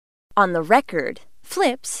On the Record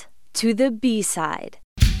flips to the B-side.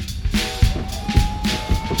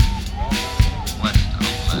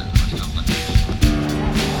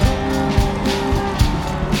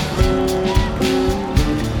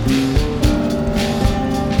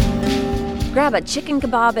 Grab a chicken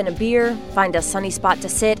kebab and a beer, find a sunny spot to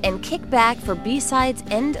sit, and kick back for B-Side's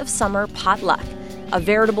End of Summer Potluck, a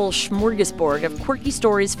veritable smorgasbord of quirky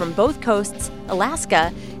stories from both coasts,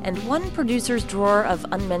 Alaska, and one producer's drawer of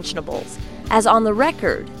unmentionables, as On the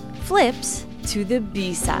Record flips to the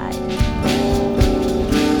B-side.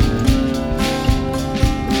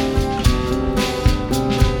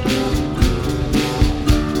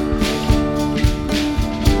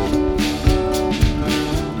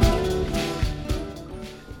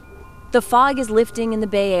 The fog is lifting in the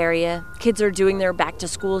Bay Area, kids are doing their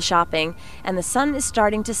back-to-school shopping, and the sun is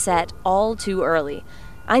starting to set all too early.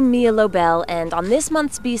 I'm Mia Lobel, and on this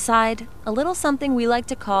month's B-side, a little something we like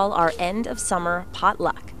to call our End of Summer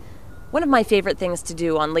Potluck. One of my favorite things to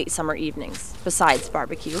do on late summer evenings, besides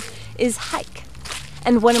barbecue, is hike.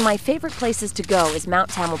 And one of my favorite places to go is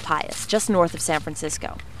Mount Tamalpais, just north of San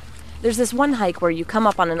Francisco. There's this one hike where you come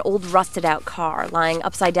up on an old rusted-out car lying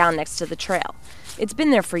upside down next to the trail. It's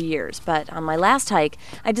been there for years, but on my last hike,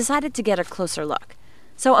 I decided to get a closer look.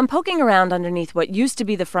 So I'm poking around underneath what used to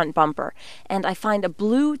be the front bumper, and I find a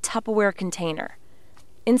blue Tupperware container.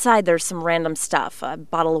 Inside there's some random stuff, a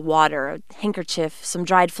bottle of water, a handkerchief, some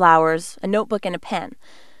dried flowers, a notebook, and a pen.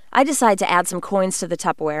 I decide to add some coins to the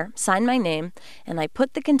Tupperware, sign my name, and I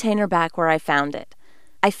put the container back where I found it.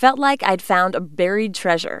 I felt like I'd found a buried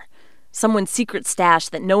treasure, someone's secret stash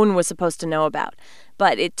that no one was supposed to know about.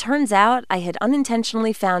 But it turns out I had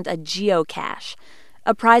unintentionally found a geocache,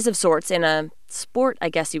 a prize of sorts in a sport, I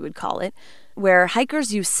guess you would call it, where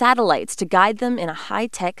hikers use satellites to guide them in a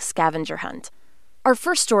high-tech scavenger hunt. Our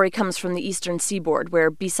first story comes from the Eastern Seaboard, where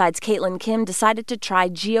B-Side's Caitlin Kim decided to try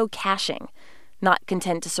geocaching. Not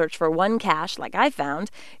content to search for one cache like I found,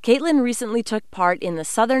 Caitlin recently took part in the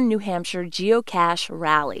Southern New Hampshire Geocache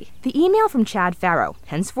Rally. The email from Chad Farrow,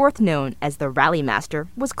 henceforth known as the Rally Master,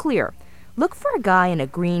 was clear. Look for a guy in a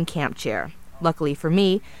green camp chair. Luckily for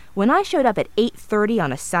me, when I showed up at 8:30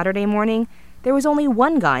 on a Saturday morning, there was only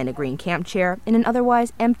one guy in a green camp chair in an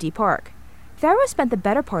otherwise empty park. Farrow spent the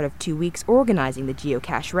better part of 2 weeks organizing the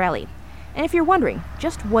geocache rally. And if you're wondering,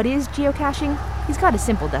 just what is geocaching? He's got a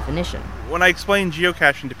simple definition. When I explain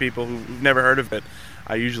geocaching to people who've never heard of it,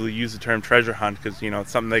 I usually use the term treasure hunt because,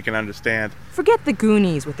 it's something they can understand. Forget the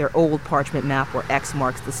Goonies with their old parchment map where X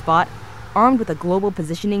marks the spot. Armed with a global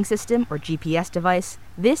positioning system or GPS device,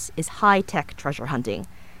 this is high-tech treasure hunting.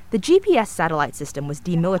 The GPS satellite system was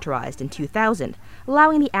demilitarized in 2000,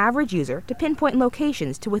 allowing the average user to pinpoint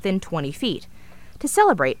locations to within 20 feet. To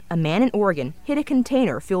celebrate, a man in Oregon hid a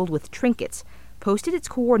container filled with trinkets, posted its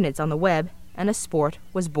coordinates on the web, and a sport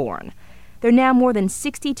was born. There are now more than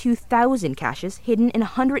 62,000 caches hidden in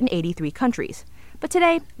 183 countries. But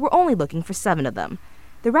today, we're only looking for 7 of them.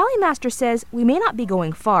 The Rally Master says we may not be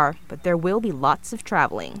going far, but there will be lots of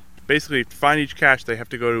traveling. Basically, to find each cache, they have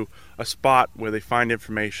to go to a spot where they find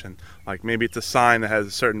information. Like maybe it's a sign that has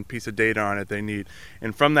a certain piece of data on it they need.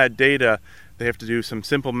 And from that data, they have to do some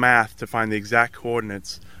simple math to find the exact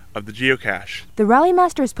coordinates of the geocache. The Rally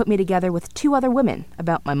Master has put me together with 2 other women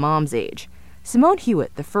about my mom's age. Simone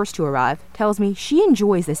Hewitt, the first to arrive, tells me she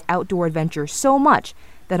enjoys this outdoor adventure so much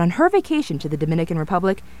that on her vacation to the Dominican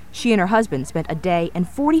Republic, she and her husband spent a day and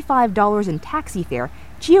 $45 in taxi fare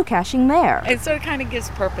geocaching there. It sort of kind of gives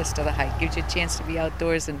purpose to the hike, gives you a chance to be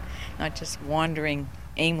outdoors and not just wandering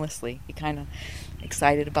aimlessly. You're kind of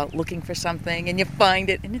excited about looking for something and you find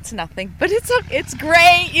it and it's nothing, but it's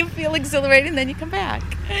great. You feel exhilarated and then you come back.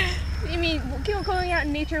 You mean going out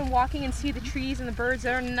in nature and walking and see the trees and the birds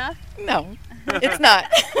aren't enough? No, it's not.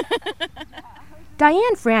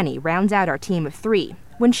 Diane Franny rounds out our team of 3.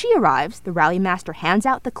 When she arrives, the Rally Master hands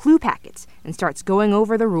out the clue packets and starts going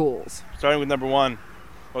over the rules. Starting with number 1,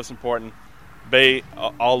 most important, obey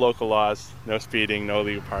all local laws, no speeding, no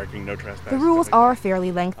illegal parking, no trespassing. The rules are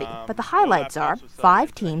fairly lengthy, but the highlights are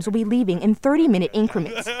 5 teams will be leaving in 30-minute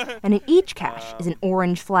increments, and in each cache is an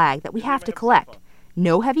orange flag that we have to collect.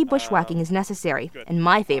 No heavy bushwhacking is necessary, and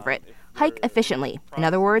my favorite, hike efficiently. In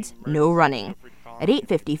other words, no running. At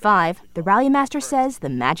 8:55, the Rally Master says the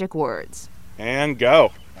magic words. And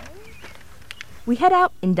go. We head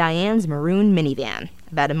out in Diane's maroon minivan.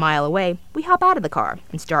 About a mile away, we hop out of the car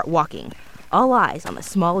and start walking, all eyes on the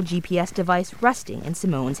small GPS device resting in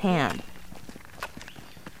Simone's hand.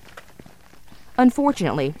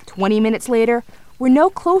 Unfortunately, 20 minutes later, we're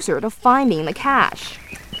no closer to finding the cache.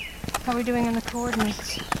 How are we doing on the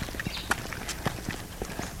coordinates?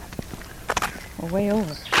 We're way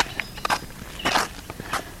over.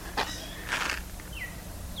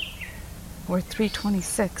 We're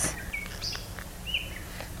 326.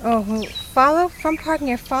 Oh, well, follow from parking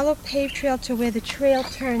here. Follow paved trail to where the trail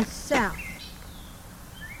turns south.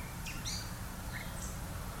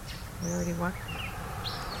 We already walked.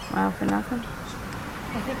 Mile for nothing.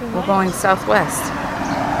 I think We're going southwest.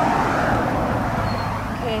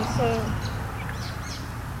 Okay,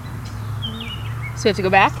 so we have to go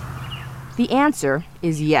back? The answer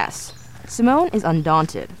is yes. Simone is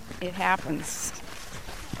undaunted. It happens.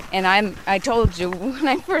 And I told you when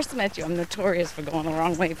I first met you, I'm notorious for going the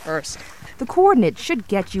wrong way first. The coordinates should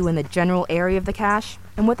get you in the general area of the cache,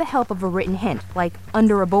 and with the help of a written hint, like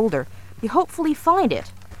under a boulder, you hopefully find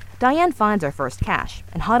it. Diane finds our first cache,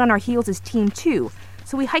 and hot on our heels is Team 2,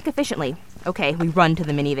 so we hike efficiently. Okay, we run to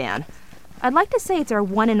the minivan. I'd like to say it's our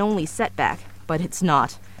one and only setback, but it's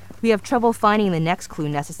not. We have trouble finding the next clue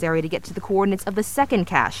necessary to get to the coordinates of the second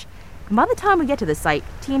cache. And by the time we get to the site,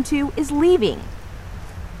 Team 2 is leaving.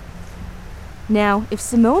 Now, if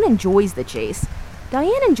Simone enjoys the chase,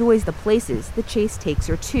 Diane enjoys the places the chase takes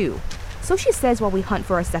her to. So she says while we hunt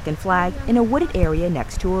for our second flag in a wooded area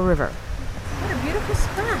next to a river. What a beautiful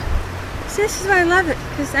spot. See, this is why I love it,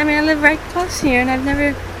 because I live right close here, and I've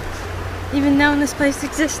never even known this place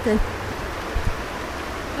existed.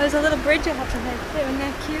 There's a little bridge up ahead too, isn't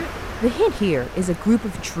that cute? The hint here is a group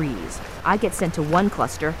of trees. I get sent to one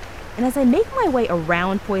cluster, and as I make my way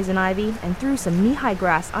around poison ivy and through some knee-high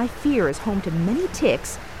grass I fear is home to many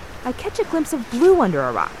ticks, I catch a glimpse of blue under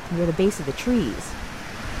a rock near the base of the trees.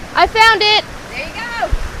 I found it! There you go!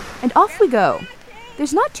 And off we go.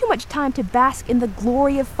 There's not too much time to bask in the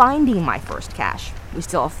glory of finding my first cache. We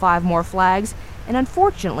still have 5 more flags, and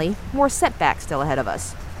unfortunately, more setbacks still ahead of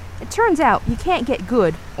us. It turns out you can't get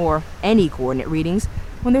good, or any coordinate readings,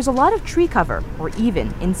 when there's a lot of tree cover, or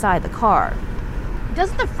even inside the car.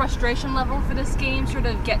 Doesn't the frustration level for this game sort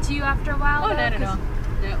of get to you after a while? Oh, no.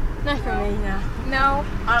 Not for me, no. No,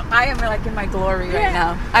 I am like in my glory right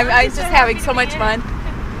now. I'm just having so much fun.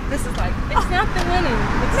 This is like, It's not the winning.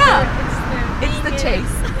 it's the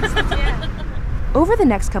chase. Yeah. Over the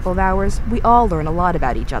next couple of hours, we all learn a lot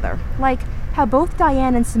about each other, like how both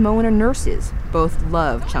Diane and Simone are nurses, both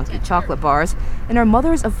love chunky chocolate bars, and are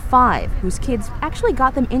mothers of 5 whose kids actually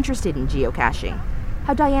got them interested in geocaching.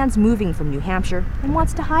 How Diane's moving from New Hampshire and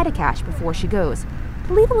wants to hide a cache before she goes,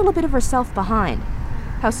 to leave a little bit of herself behind.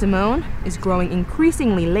 How Simone is growing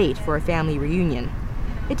increasingly late for a family reunion.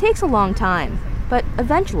 It takes a long time, but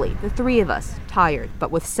eventually the 3 of us, tired but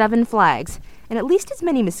with 7 flags and at least as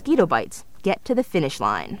many mosquito bites, get to the finish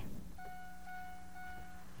line.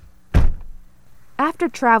 After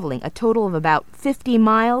traveling a total of about 50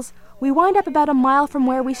 miles, we wind up about a mile from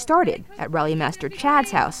where we started, at Rally Master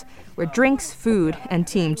Chad's house, where drinks, food, and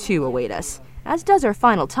Team 2 await us, as does our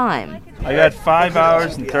final time. I got 5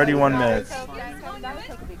 hours and 31 minutes.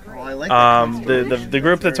 The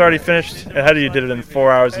group that's already finished ahead of you did it in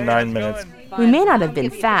 4 hours and 9 minutes. We may not have been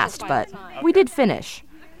fast, but we did finish.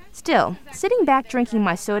 Still, sitting back drinking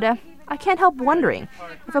my soda, I can't help wondering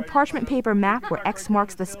if a parchment paper map where X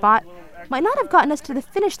marks the spot might not have gotten us to the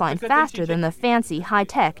finish line faster than the fancy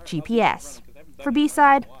high-tech GPS. For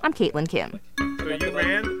B-Side, I'm Caitlin Kim. So you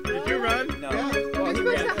ran? Did you run? No. You're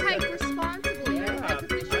supposed to hike responsibly. Hike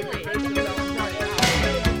efficiently.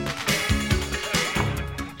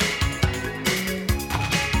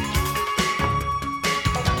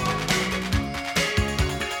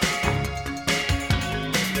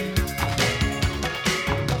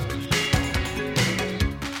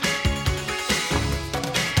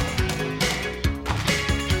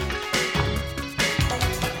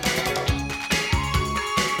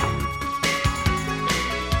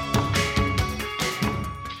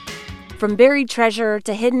 From buried treasure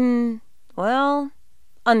to hidden, well,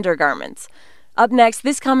 undergarments. Up next,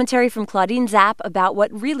 this commentary from Claudine Zapp about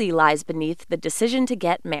what really lies beneath the decision to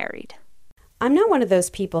get married. I'm not one of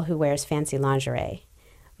those people who wears fancy lingerie.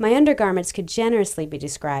 My undergarments could generously be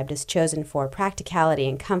described as chosen for practicality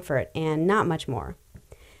and comfort and not much more.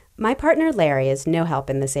 My partner Larry is no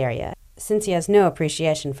help in this area, since he has no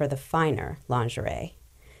appreciation for the finer lingerie.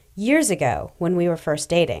 Years ago, when we were first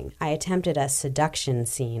dating, I attempted a seduction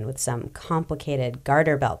scene with some complicated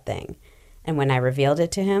garter belt thing, and when I revealed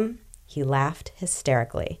it to him, he laughed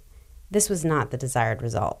hysterically. This was not the desired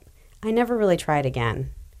result. I never really tried again.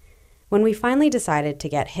 When we finally decided to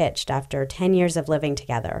get hitched after 10 years of living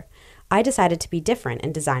together, I decided to be different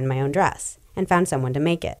and design my own dress, and found someone to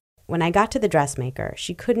make it. When I got to the dressmaker,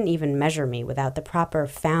 she couldn't even measure me without the proper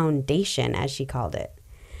foundation, as she called it.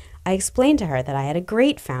 I explained to her that I had a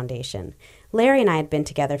great foundation. Larry and I had been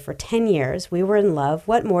together for 10 years. We were in love.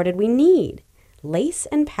 What more did we need? Lace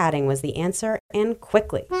and padding was the answer, and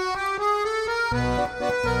quickly. I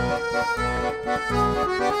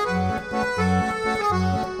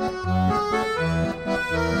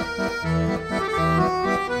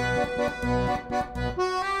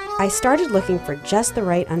started looking for just the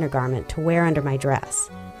right undergarment to wear under my dress.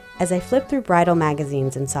 As I flipped through bridal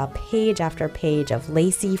magazines and saw page after page of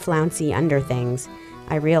lacy, flouncy underthings,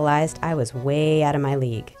 I realized I was way out of my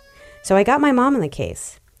league. So I got my mom in the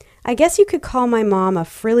case. I guess you could call my mom a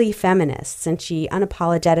frilly feminist, since she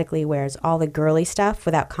unapologetically wears all the girly stuff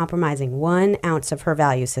without compromising 1 ounce of her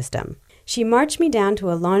value system. She marched me down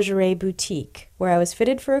to a lingerie boutique where I was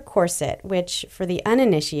fitted for a corset, which, for the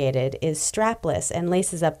uninitiated, is strapless and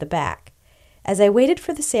laces up the back. As I waited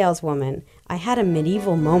for the saleswoman, I had a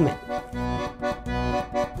medieval moment.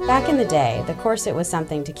 Back in the day, the corset was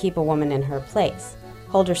something to keep a woman in her place,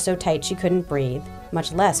 hold her so tight she couldn't breathe,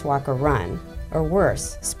 much less walk or run, or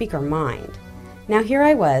worse, speak her mind. Now here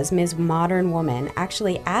I was, Ms. Modern Woman,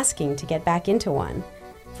 actually asking to get back into one.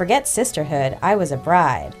 Forget sisterhood, I was a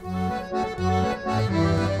bride.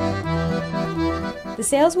 The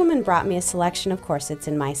saleswoman brought me a selection of corsets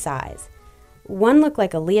in my size. One looked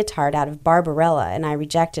like a leotard out of Barbarella, and I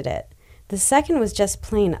rejected it. The second was just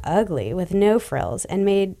plain ugly, with no frills, and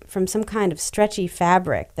made from some kind of stretchy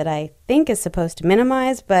fabric that I think is supposed to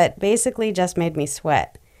minimize, but basically just made me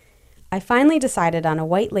sweat. I finally decided on a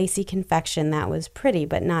white lacy confection that was pretty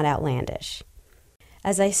but not outlandish.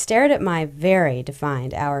 As I stared at my very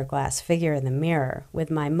defined hourglass figure in the mirror,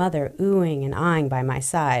 with my mother oohing and ahhing by my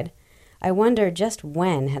side, I wondered just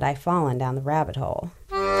when had I fallen down the rabbit hole.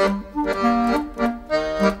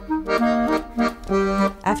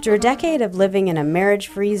 After a decade of living in a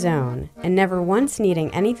marriage-free zone and never once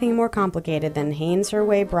needing anything more complicated than Hanes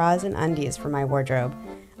Herway bras and undies for my wardrobe,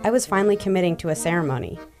 I was finally committing to a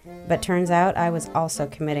ceremony. But turns out I was also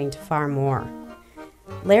committing to far more.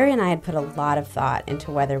 Larry and I had put a lot of thought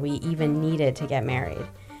into whether we even needed to get married.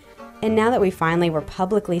 And now that we finally were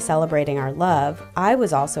publicly celebrating our love, I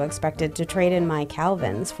was also expected to trade in my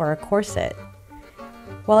Calvins for a corset.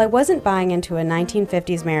 While I wasn't buying into a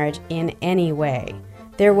 1950s marriage in any way,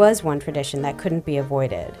 there was one tradition that couldn't be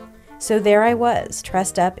avoided. So there I was,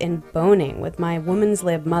 trussed up in boning with my woman's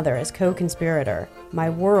lib mother as co-conspirator. My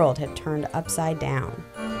world had turned upside down.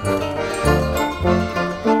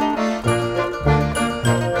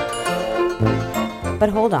 But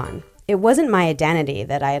hold on. It wasn't my identity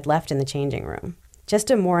that I had left in the changing room, just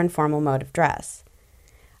a more informal mode of dress.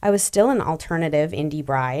 I was still an alternative indie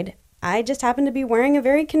bride. I just happened to be wearing a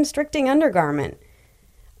very constricting undergarment.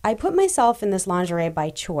 I put myself in this lingerie by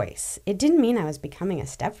choice. It didn't mean I was becoming a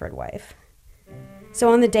Stepford wife.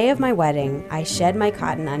 So on the day of my wedding, I shed my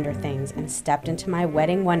cotton underthings and stepped into my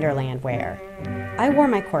wedding wonderland wear. I wore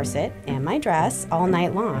my corset and my dress all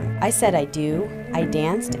night long. I said I do, I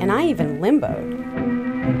danced, and I even limboed.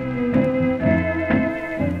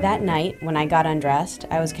 That night, when I got undressed,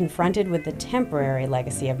 I was confronted with the temporary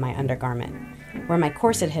legacy of my undergarment. Where my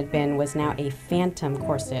corset had been was now a phantom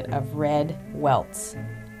corset of red welts.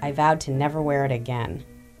 I vowed to never wear it again.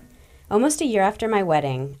 Almost a year after my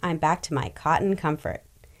wedding, I'm back to my cotton comfort.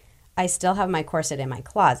 I still have my corset in my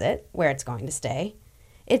closet, where it's going to stay.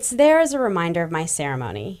 It's there as a reminder of my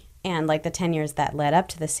ceremony, and like the 10 years that led up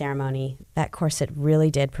to the ceremony, that corset really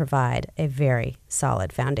did provide a very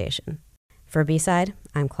solid foundation. For B-Side,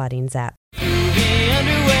 I'm Claudine Zapp.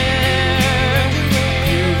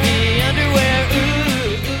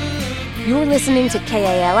 You're listening to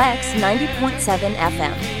KALX 90.7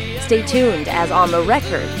 FM. Stay tuned as On the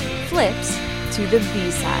Record flips to the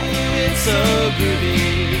B-side. It's so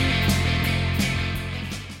groovy.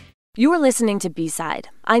 You are listening to B-Side.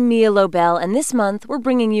 I'm Mia Lobel, and this month we're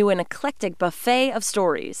bringing you an eclectic buffet of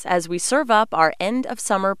stories as we serve up our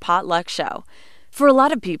end-of-summer potluck show. For a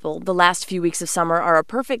lot of people, the last few weeks of summer are a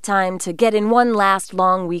perfect time to get in one last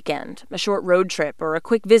long weekend, a short road trip, or a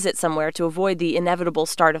quick visit somewhere to avoid the inevitable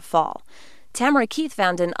start of fall. Tamara Keith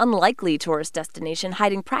found an unlikely tourist destination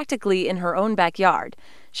hiding practically in her own backyard.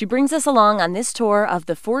 She brings us along on this tour of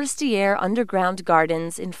the Forestier Underground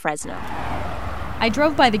Gardens in Fresno. I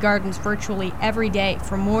drove by the gardens virtually every day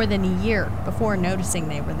for more than a year before noticing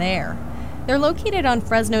they were there. They're located on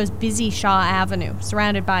Fresno's busy Shaw Avenue,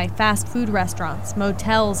 surrounded by fast food restaurants,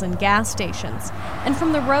 motels, and gas stations. And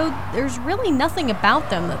from the road, there's really nothing about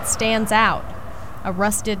them that stands out. A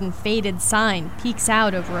rusted and faded sign peeks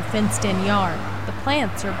out over a fenced-in yard. The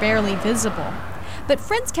plants are barely visible. But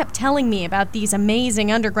friends kept telling me about these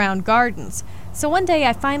amazing underground gardens. So one day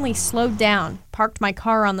I finally slowed down, parked my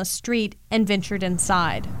car on the street, and ventured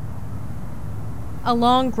inside. A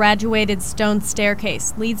long graduated stone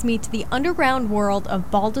staircase leads me to the underground world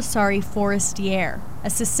of Baldassare Forestier, a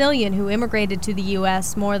Sicilian who immigrated to the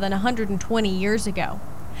U.S. more than 120 years ago.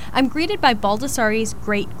 I'm greeted by Baldassare's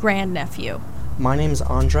great-grandnephew. My name is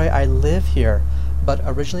Andre. I live here, but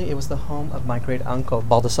originally it was the home of my great-uncle,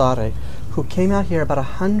 Baldassare, who came out here about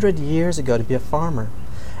 100 years ago to be a farmer.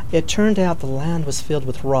 It turned out the land was filled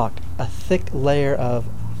with rock, a thick layer of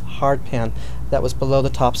hardpan that was below the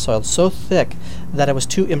topsoil, so thick that it was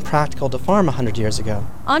too impractical to farm 100 years ago.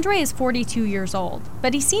 Andre is 42 years old,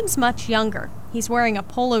 but he seems much younger. He's wearing a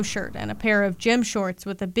polo shirt and a pair of gym shorts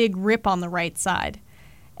with a big rip on the right side.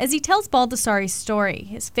 As he tells Baldassare's story,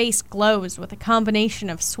 his face glows with a combination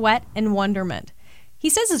of sweat and wonderment. He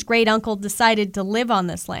says his great-uncle decided to live on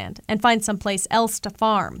this land and find someplace else to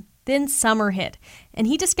farm. Then summer hit, and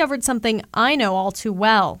he discovered something I know all too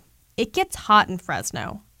well. It gets hot in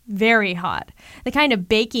Fresno. Very hot. The kind of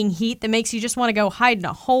baking heat that makes you just want to go hide in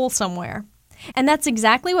a hole somewhere. And that's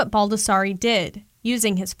exactly what Baldassare did.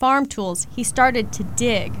 Using his farm tools, he started to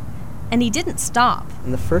dig. And he didn't stop.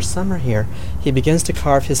 In the first summer here, he begins to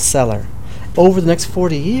carve his cellar. Over the next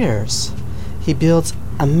 40 years, he builds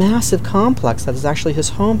a massive complex that is actually his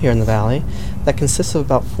home here in the valley that consists of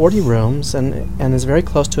about 40 rooms and is very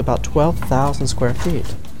close to about 12,000 square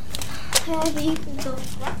feet.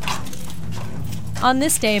 On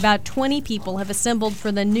this day, about 20 people have assembled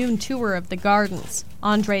for the noon tour of the gardens.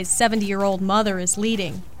 Andre's 70-year-old mother is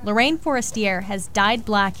leading. Lorraine Forestier has dyed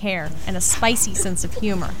black hair and a spicy sense of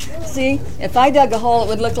humor. See, if I dug a hole, it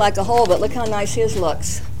would look like a hole, but look how nice his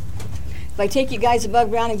looks. If I take you guys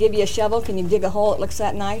above ground and give you a shovel, can you dig a hole that looks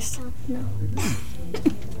that nice? No.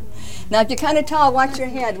 Now, if you're kind of tall, watch your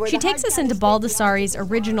head. She takes us into Baldassare's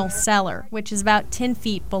original cellar, which is about 10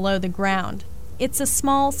 feet below the ground. It's a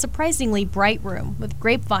small, surprisingly bright room with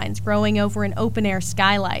grapevines growing over an open-air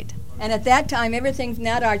skylight. And at that time, everything from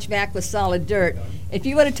that archback was solid dirt. If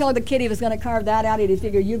you would have told the kid he was going to carve that out, he'd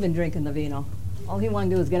figure you've been drinking the vino. All he wanted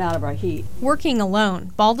to do was get out of our heat. Working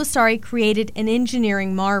alone, Baldassare created an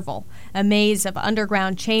engineering marvel, a maze of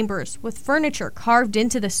underground chambers with furniture carved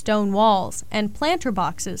into the stone walls and planter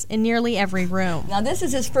boxes in nearly every room. Now, this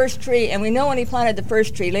is his first tree, and we know when he planted the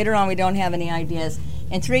first tree. Later on, we don't have any ideas.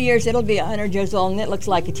 In 3 years, it'll be 100 years old, and it looks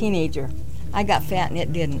like a teenager. I got fat, and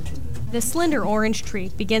it didn't. The slender orange tree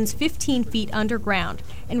begins 15 feet underground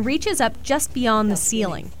and reaches up just beyond the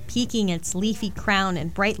ceiling, peeking its leafy crown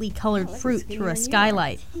and brightly colored fruit through a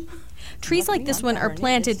skylight. Trees like this one are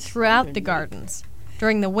planted throughout the gardens.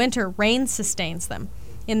 During the winter, rain sustains them.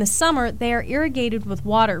 In the summer, they are irrigated with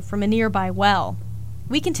water from a nearby well.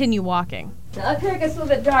 We continue walking. Now, up here it gets a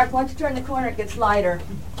little bit dark. Once you turn the corner, it gets lighter.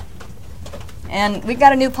 And we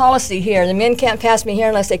got a new policy here. The men can't pass me here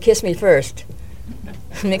unless they kiss me first.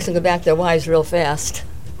 Makes them go back to their wives real fast.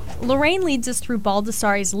 Lorraine leads us through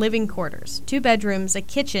Baldassare's living quarters, 2 bedrooms, a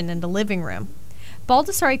kitchen, and a living room.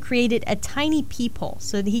 Baldassare created a tiny peephole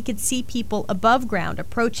so that he could see people above ground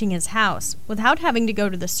approaching his house without having to go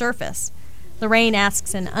to the surface. Lorraine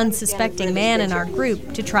asks an unsuspecting man in our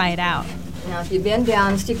group to try it out. Now, if you bend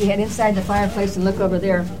down, stick your head inside the fireplace and look over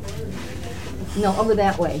there. No, over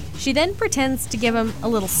that way. She then pretends to give him a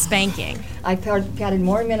little spanking. I patted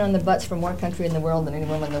more men on the butts from our country in the world than any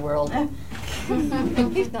woman in the world.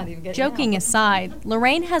 He's not even getting Joking out. aside,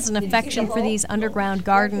 Lorraine has an affection for these underground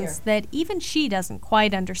gardens that even she doesn't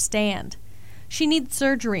quite understand. She needs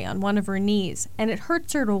surgery on one of her knees, and it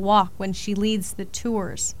hurts her to walk when she leads the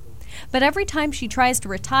tours. But every time she tries to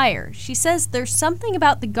retire, she says there's something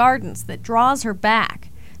about the gardens that draws her back,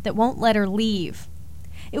 that won't let her leave.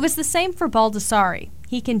 It was the same for Baldassare.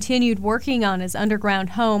 He continued working on his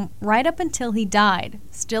underground home right up until he died,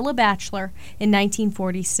 still a bachelor, in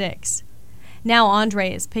 1946. Now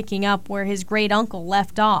Andre is picking up where his great-uncle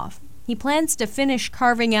left off. He plans to finish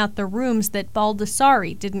carving out the rooms that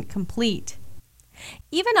Baldassare didn't complete.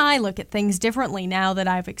 Even I look at things differently now that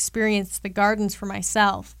I've experienced the gardens for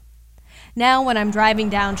myself. Now when I'm driving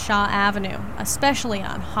down Shaw Avenue, especially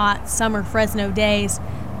on hot summer Fresno days,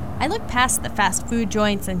 I look past the fast food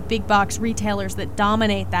joints and big box retailers that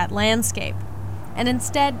dominate that landscape, and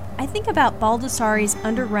instead I think about Baldassare's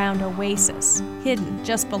underground oasis, hidden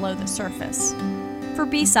just below the surface. For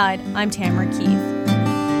B-Side, I'm Tamara Keith.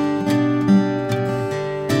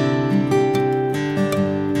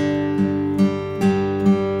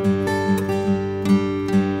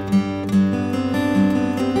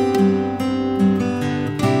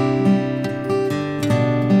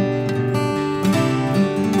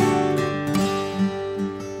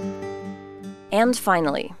 And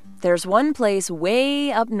finally, there's one place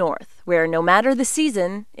way up north where no matter the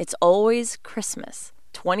season, it's always Christmas,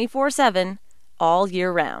 24/7, all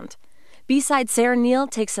year round. B-side Sarah Neal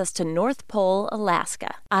takes us to North Pole,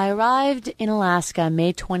 Alaska. I arrived in Alaska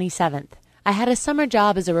May 27th. I had a summer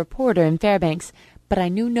job as a reporter in Fairbanks, but I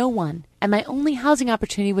knew no one, and my only housing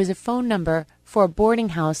opportunity was a phone number for a boarding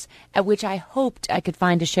house at which I hoped I could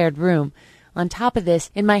find a shared room. On top of this,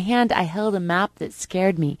 in my hand I held a map that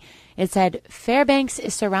scared me. It said, Fairbanks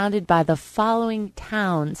is surrounded by the following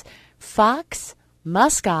towns: Fox,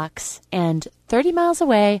 Muskox, and 30 miles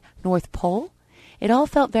away, North Pole. It all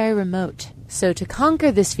felt very remote. So to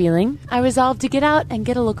conquer this feeling, I resolved to get out and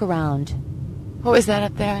get a look around. What was that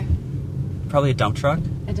up there? Probably a dump truck.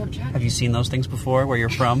 A dump truck? Have you seen those things before, where you're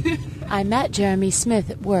from? I met Jeremy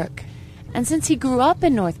Smith at work. And since he grew up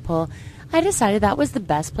in North Pole, I decided that was the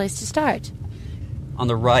best place to start. On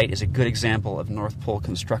the right is a good example of North Pole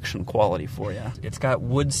construction quality for you. It's got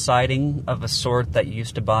wood siding of a sort that you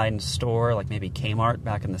used to buy in a store, like maybe Kmart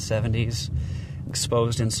back in the 70s.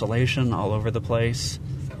 Exposed insulation all over the place.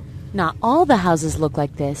 Not all the houses look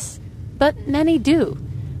like this, but many do.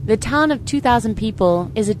 The town of 2,000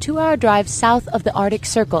 people is a 2-hour drive south of the Arctic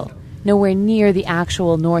Circle, nowhere near the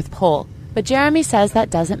actual North Pole. But Jeremy says that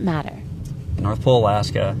doesn't matter. North Pole,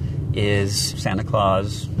 Alaska is Santa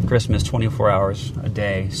Claus, Christmas 24 hours a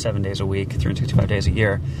day, 7 days a week, 365 days a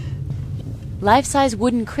year. Life-size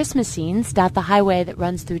wooden Christmas scenes dot the highway that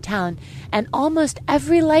runs through town, and almost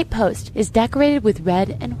every light post is decorated with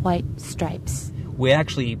red and white stripes. We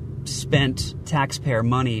actually spent taxpayer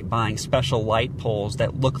money buying special light poles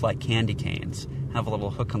that look like candy canes, have a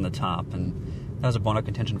little hook on the top, and that was a bone of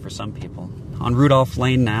contention for some people. On Rudolph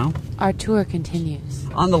Lane now. Our tour continues.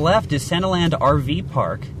 On the left is Santaland RV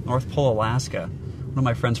Park, North Pole, Alaska. One of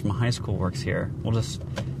my friends from high school works here. We'll just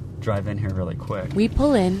drive in here really quick. We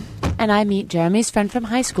pull in, and I meet Jeremy's friend from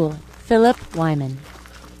high school, Philip Wyman.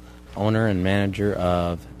 Owner and manager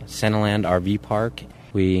of Santaland RV Park.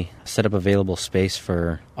 We set up available space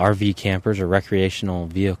for RV campers or recreational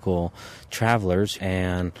vehicle travelers,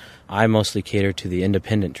 and I mostly cater to the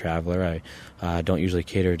independent traveler. I don't usually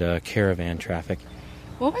cater to caravan traffic.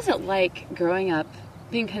 What was it like growing up,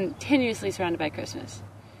 being continuously surrounded by Christmas?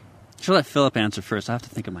 Should let Philip answer first. I have to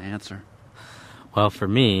think of my answer. Well, for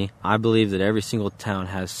me, I believe that every single town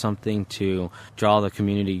has something to draw the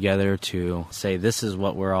community together to say this is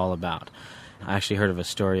what we're all about. I actually heard of a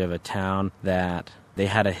story of a town that they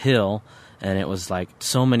had a hill, and it was like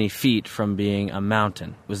so many feet from being a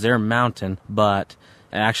mountain. It was their mountain, but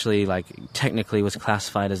it actually technically was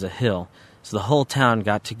classified as a hill. So the whole town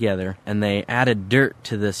got together, and they added dirt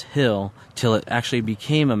to this hill till it actually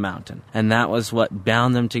became a mountain. And that was what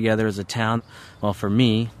bound them together as a town. Well, for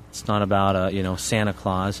me, it's not about, Santa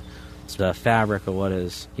Claus. It's the fabric of what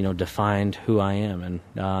is, defined who I am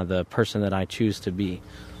and the person that I choose to be.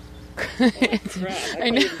 I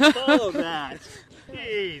know. Follow that.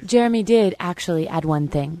 Jeez. Jeremy did actually add one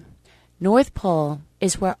thing. North Pole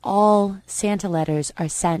is where all Santa letters are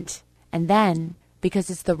sent. And then, because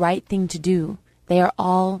it's the right thing to do, they are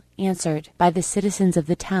all answered by the citizens of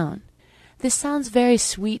the town. This sounds very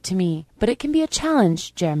sweet to me, but it can be a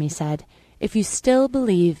challenge, Jeremy said, if you still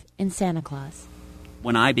believe in Santa Claus.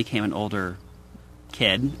 When I became an older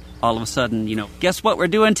kid, all of a sudden, guess what we're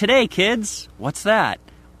doing today, kids? What's that?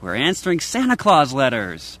 We're answering Santa Claus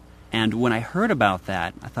letters. And when I heard about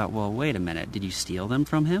that, I thought, well, wait a minute, did you steal them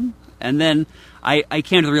from him? And then I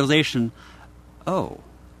came to the realization, oh,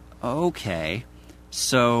 okay,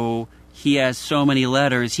 so he has so many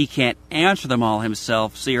letters, he can't answer them all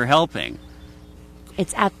himself, so you're helping.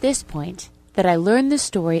 It's at this point that I learned the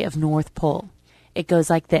story of North Pole. It goes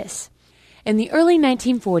like this. In the early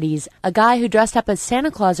 1940s, a guy who dressed up as Santa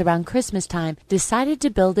Claus around Christmas time decided to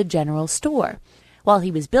build a general store. While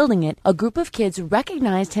he was building it, a group of kids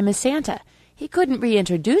recognized him as Santa. He couldn't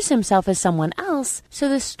reintroduce himself as someone else, so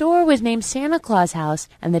the store was named Santa Claus House,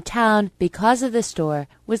 and the town, because of the store,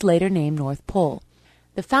 was later named North Pole.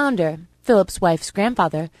 The founder, Philip's wife's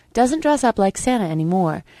grandfather, doesn't dress up like Santa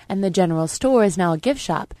anymore, and the general store is now a gift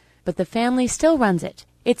shop, but the family still runs it.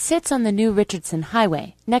 It sits on the New Richardson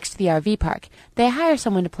Highway, next to the RV park. They hire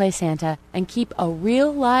someone to play Santa and keep a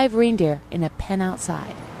real live reindeer in a pen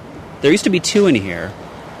outside. There used to be 2 in here.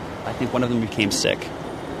 I think one of them became sick.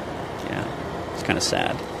 Yeah, it's kind of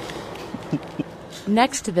sad.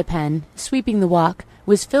 Next to the pen, sweeping the walk,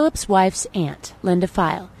 was Philip's wife's aunt, Linda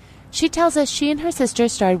File. She tells us she and her sister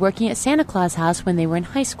started working at Santa Claus House when they were in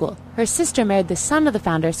high school. Her sister married the son of the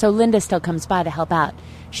founder, so Linda still comes by to help out.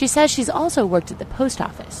 She says she's also worked at the post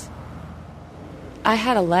office. I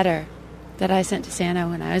had a letter that I sent to Santa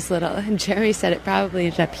when I was little, and Jeremy said it probably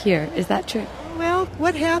ended up here. Is that true? Well,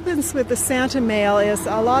 what happens with the Santa mail is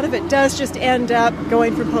a lot of it does just end up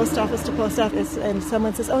going from post office to post office, and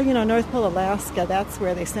someone says, North Pole, Alaska, that's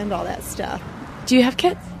where they send all that stuff. Do you have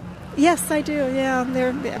kids? Yes, I do, yeah.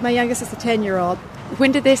 My youngest is a 10-year-old.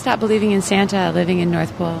 When did they stop believing in Santa living in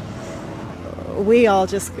North Pole? We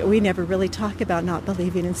never really talk about not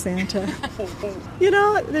believing in Santa.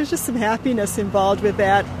 There's just some happiness involved with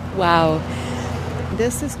that. Wow.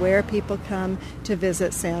 This is where people come to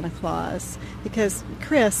visit Santa Claus, because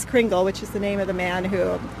Kris Kringle, which is the name of the man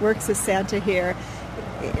who works as Santa here,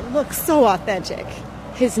 it looks so authentic.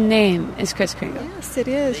 His name is Kris Kringle? Yes, it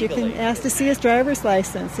is. You can ask to see his driver's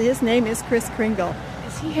license. His name is Kris Kringle.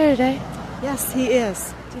 Is he here today? Yes, he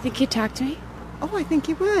is. Do you think he'd talk to me? Oh, I think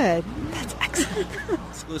he would. That's excellent.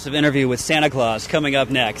 Exclusive interview with Santa Claus coming up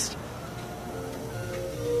next.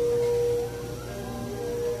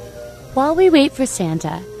 While we wait for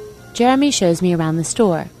Santa, Jeremy shows me around the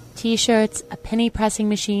store. T-shirts, a penny pressing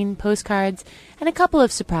machine, postcards, and a couple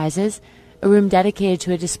of surprises. A room dedicated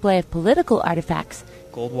to a display of political artifacts.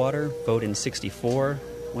 Goldwater, vote in 64,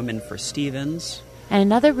 Women for Stevens. And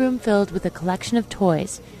another room filled with a collection of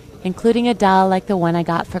toys, including a doll like the one I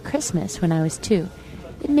got for Christmas when I was 2.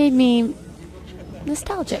 It made me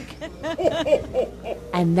nostalgic.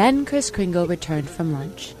 And then Kris Kringle returned from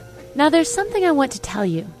lunch. Now there's something I want to tell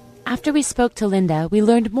you. After we spoke to Linda, we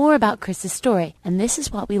learned more about Chris's story, and this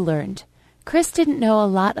is what we learned. Kris didn't know a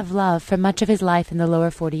lot of love for much of his life in the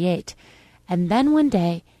lower 48. And then one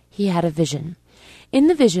day, he had a vision. In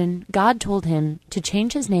the vision, God told him to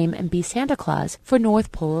change his name and be Santa Claus for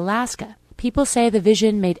North Pole, Alaska. People say the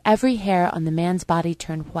vision made every hair on the man's body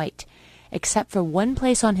turn white, except for one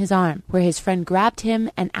place on his arm, where his friend grabbed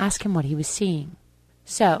him and asked him what he was seeing.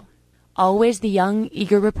 So, always the young,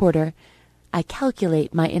 eager reporter, I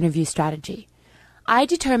calculate my interview strategy. I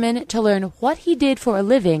determine to learn what he did for a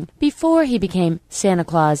living before he became Santa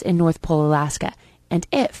Claus in North Pole, Alaska, and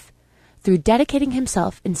if, through dedicating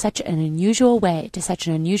himself in such an unusual way to such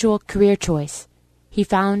an unusual career choice, he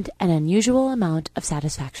found an unusual amount of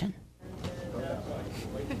satisfaction.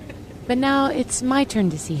 But now it's my turn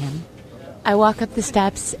to see him. I walk up the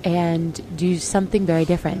steps and do something very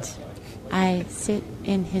different. I sit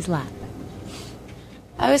in his lap.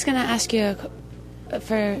 I was going to ask you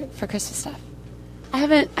for Christmas stuff. I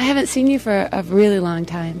haven't seen you for a really long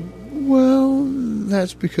time. Well,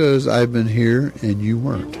 that's because I've been here and you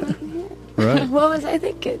weren't. Right? What was I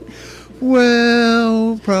thinking?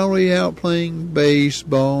 Well, probably out playing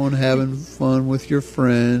baseball and having fun with your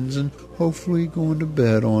friends and hopefully going to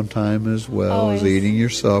bed on time as well as eating your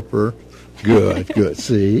supper. Good.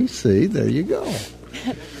 See, there you go.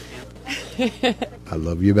 I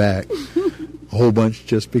love you back. A whole bunch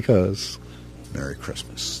just because. Merry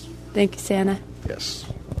Christmas. Thank you, Santa. Yes.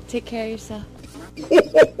 Take care of yourself.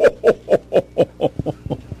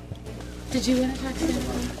 Did you want to talk to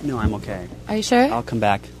Santa? No, I'm okay. Are you sure? I'll come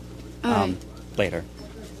back later.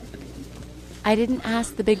 I didn't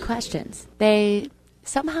ask the big questions. They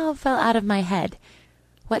somehow fell out of my head.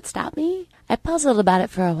 What stopped me? I puzzled about it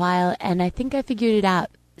for a while, and I think I figured it out.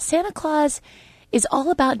 Santa Claus is all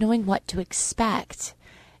about knowing what to expect.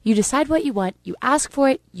 You decide what you want, you ask for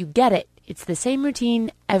it, you get it. It's the same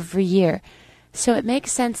routine every year. So it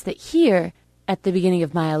makes sense that here, at the beginning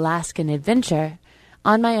of my Alaskan adventure,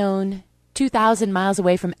 on my own, 2,000 miles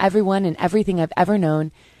away from everyone and everything I've ever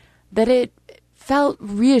known, that it felt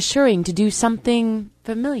reassuring to do something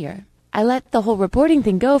familiar. I let the whole reporting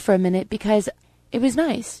thing go for a minute because it was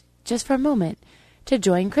nice, just for a moment, to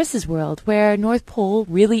join Chris's world, where North Pole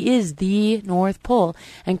really is the North Pole,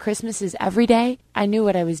 and Christmas is every day. I knew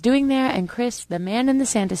what I was doing there, and Kris, the man in the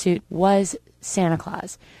Santa suit, was Santa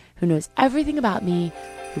Claus, who knows everything about me,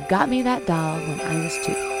 who got me that doll when I was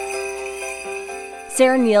 2.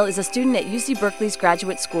 Sarah Neal is a student at UC Berkeley's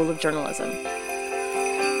Graduate School of Journalism.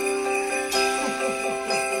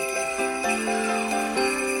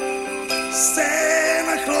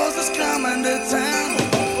 Santa Claus is coming to town.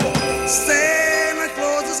 Santa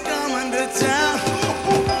Claus is coming to town.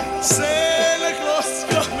 Santa Claus is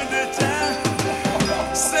coming to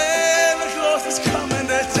town. Santa Claus is coming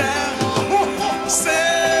to town.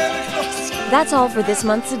 Santa Claus is coming. That's all for this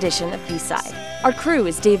month's edition of B-Side. Our crew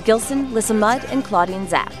is Dave Gilson, Lissa Mudd, and Claudine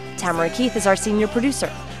Zapp. Tamara Keith is our senior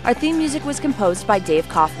producer. Our theme music was composed by Dave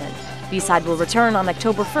Kaufman. B-Side will return on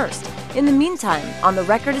October 1st. In the meantime, On the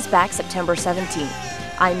Record is back September 17th.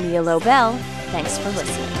 I'm Mia Lobel. Thanks for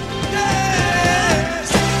listening.